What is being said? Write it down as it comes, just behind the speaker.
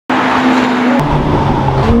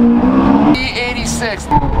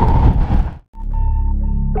Gt3R.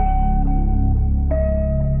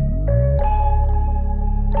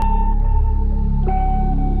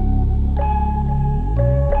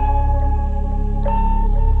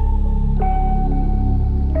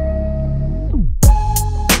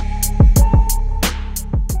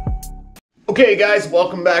 Okay guys,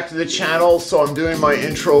 welcome back to the channel. So I'm doing my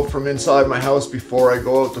intro from inside my house before I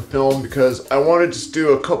go out to film because I want to just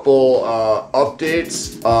do a couple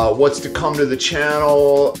updates. What's to come to the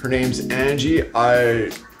channel. Her name's Angie.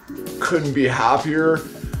 I couldn't be happier.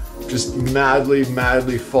 Just madly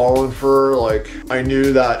falling for her. Like, I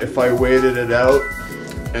knew that if I waited it out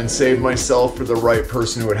and saved myself for the right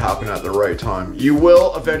person, it would happen at the right time. You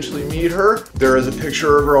will eventually meet her. There is a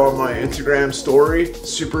picture of her on my Instagram story,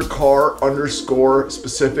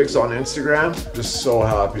 Supercar_specifics on Instagram. Just so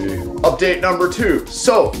happy. Update number 2.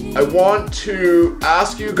 So I want to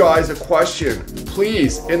ask you guys a question.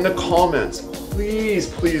 Please, in the comments,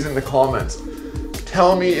 please in the comments,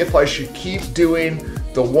 tell me if I should keep doing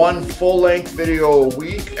the one full-length video a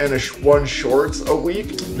week and one shorts a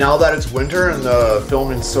week. Now that it's winter and the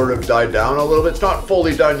filming sort of died down a little bit, it's not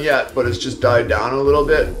fully done yet, but it's just died down a little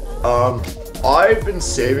bit. I've been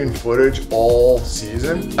saving footage all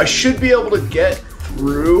season. I should be able to get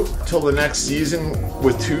through till the next season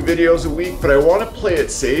with 2 videos a week, but I want to play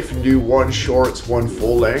it safe and do one shorts, one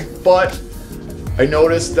full length. But I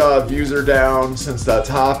noticed views are down since that's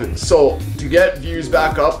happened. So to get views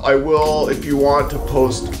back up, I will, if you want, to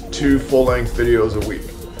post 2 full-length videos a week.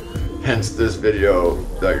 Hence this video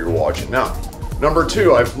that you're watching now. Number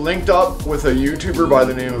 2, I've linked up with a YouTuber by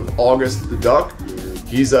the name of August the Duck.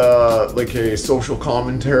 He's like a social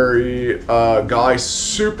commentary guy,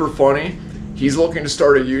 super funny. He's looking to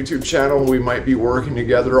start a YouTube channel. We might be working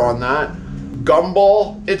together on that.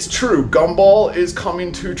 Gumball, it's true, Gumball is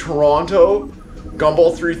coming to Toronto.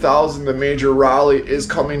 Gumball 3000, the major rally, is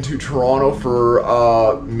coming to Toronto for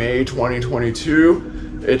May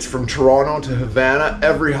 2022. It's from Toronto to Havana.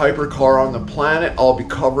 Every hypercar on the planet, I'll be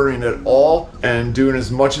covering it all and doing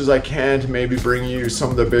as much as I can to maybe bring you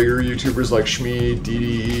some of the bigger YouTubers like Shmee,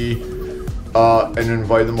 DDE, and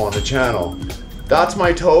invite them on the channel. That's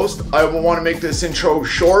my toast. I want to make this intro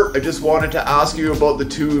short. I just wanted to ask you about the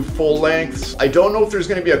 2 full lengths. I don't know if there's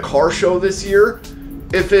going to be a car show this year.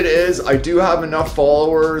 If it is, I do have enough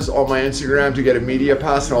followers on my Instagram to get a media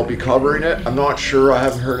pass and I'll be covering it. I'm not sure, I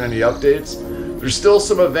haven't heard any updates. There's still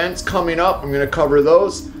some events coming up, I'm gonna cover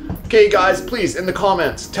those. Okay guys, please, in the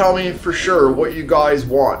comments, tell me for sure what you guys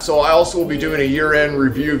want. So I also will be doing a year-end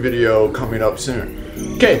review video coming up soon.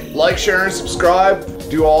 Okay, like, share, and subscribe.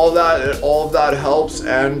 Do all of that helps.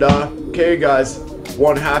 And okay guys,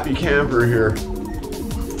 one happy camper here.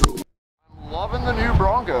 I'm loving the new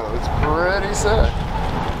Bronco, it's pretty sick.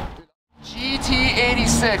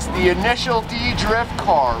 GT86, the initial D drift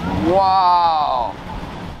car. Wow.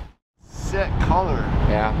 Sick color.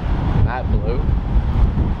 Yeah, that blue.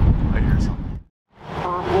 I hear something.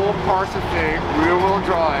 Purple Parsifal rear-wheel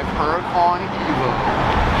drive Huracan Evo.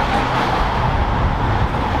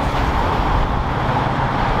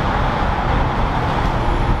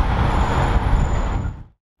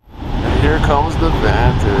 And here comes the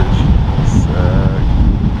Vantage. Sick.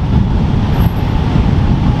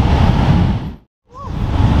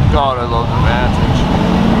 God, I love the Vantage.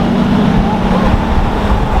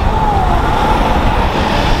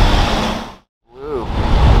 Blue,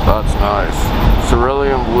 that's nice.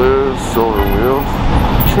 Cerulean blue, silver wheels.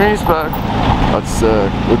 Train spec, that's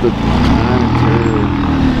sick. With the interior.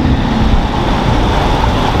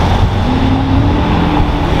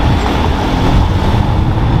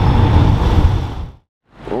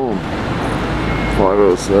 Boom.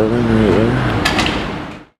 507 right there.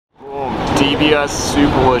 DBS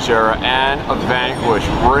Superleggera and a Vanquish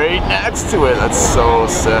right next to it. That's so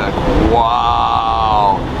sick.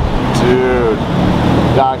 Wow. Dude.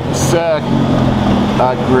 That's sick.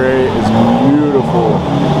 That gray is beautiful.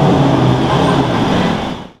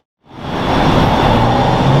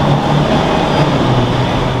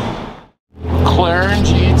 McLaren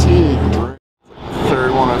GT.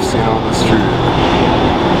 Third one I've seen on the street.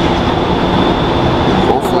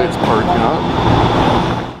 Hopefully it's parking up.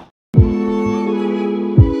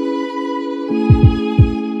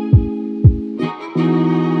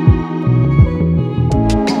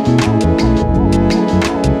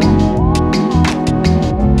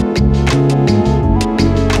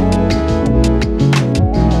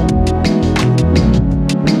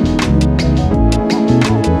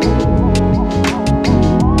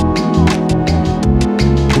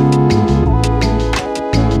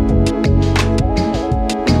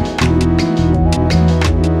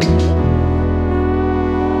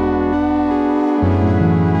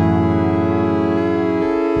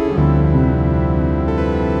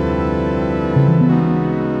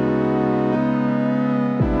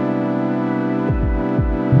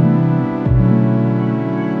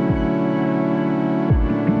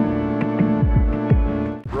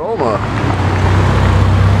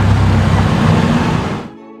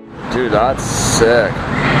 that's sick.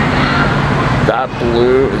 That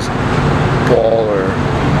blue is baller.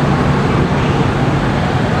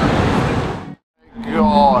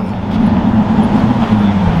 God.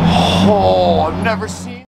 Oh, I've never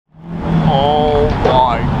seen. Oh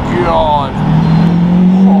my God.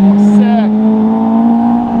 Oh, sick.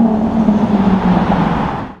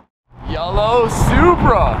 Yellow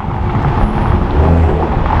Supra.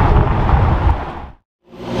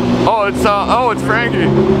 Oh, it's Frankie.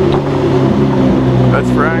 That's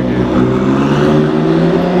Frankie.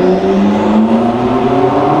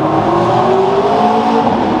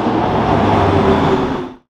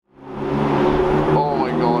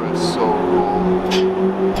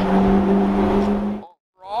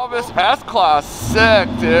 S-Class, sick,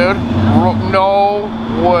 dude. No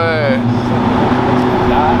way.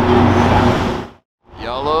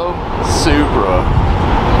 Yellow Supra.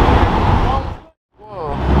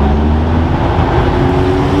 Whoa.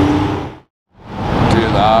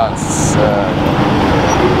 Dude, that's sick.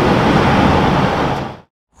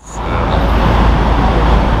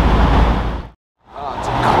 That's a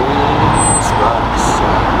clean spec,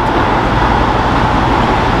 sick.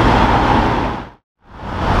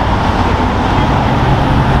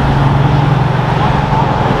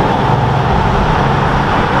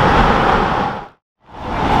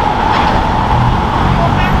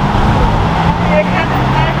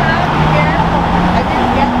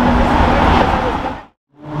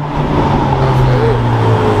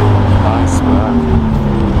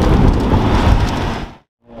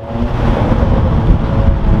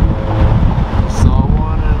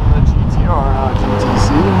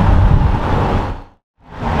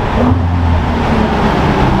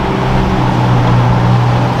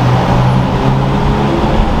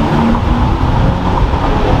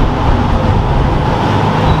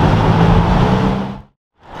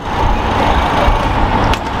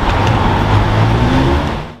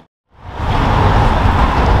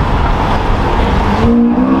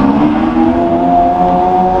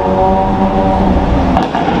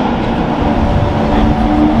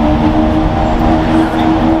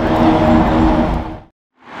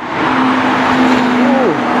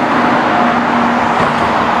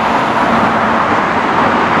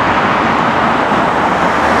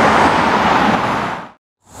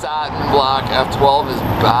 Black F12 is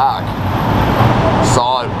back.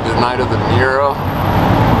 Saw it the night of the Nero.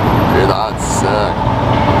 Dude, that's sick.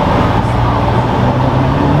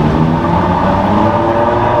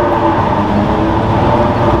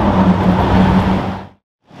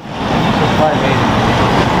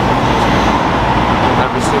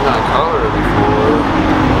 Never seen that color before.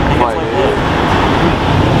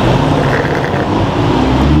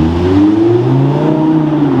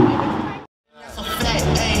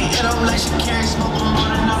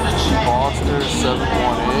 Monster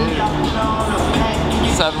 718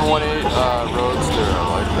 Roadster, I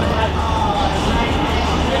like that.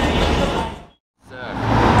 Sick.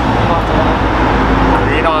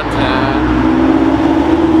 Green on 10.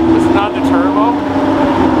 This is not the turbo.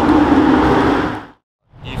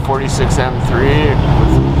 E46 M3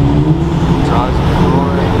 with drives and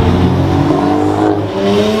glory.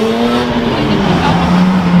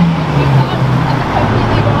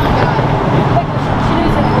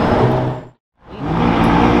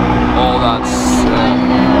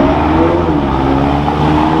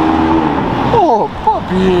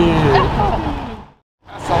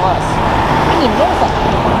 SLS.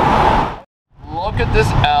 Look at this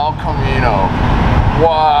El Camino.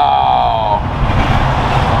 Wow.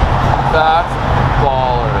 That's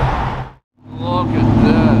baller. Look at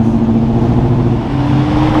this.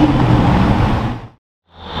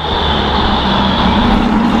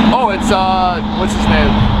 Oh, it's what's his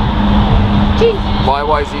name?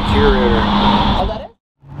 YYZ Curator. Oh, that is?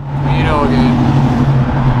 Camino again.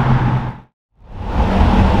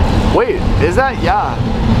 Wait, is that? Yeah.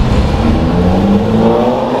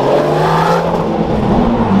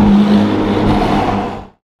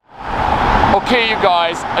 Okay, you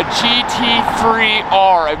guys, a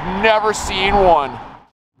Gt3R. I've never seen one.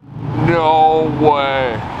 No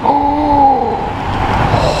way.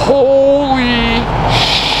 Holy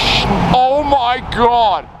oh my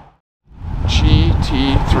God.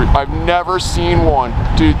 Gt3. I've never seen one.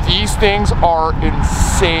 Dude, these things are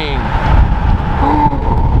insane.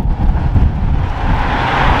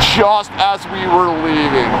 Just as we were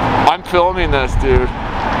leaving. I'm filming this, dude.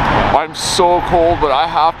 I'm so cold, but I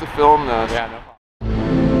have to film this. Yeah, no.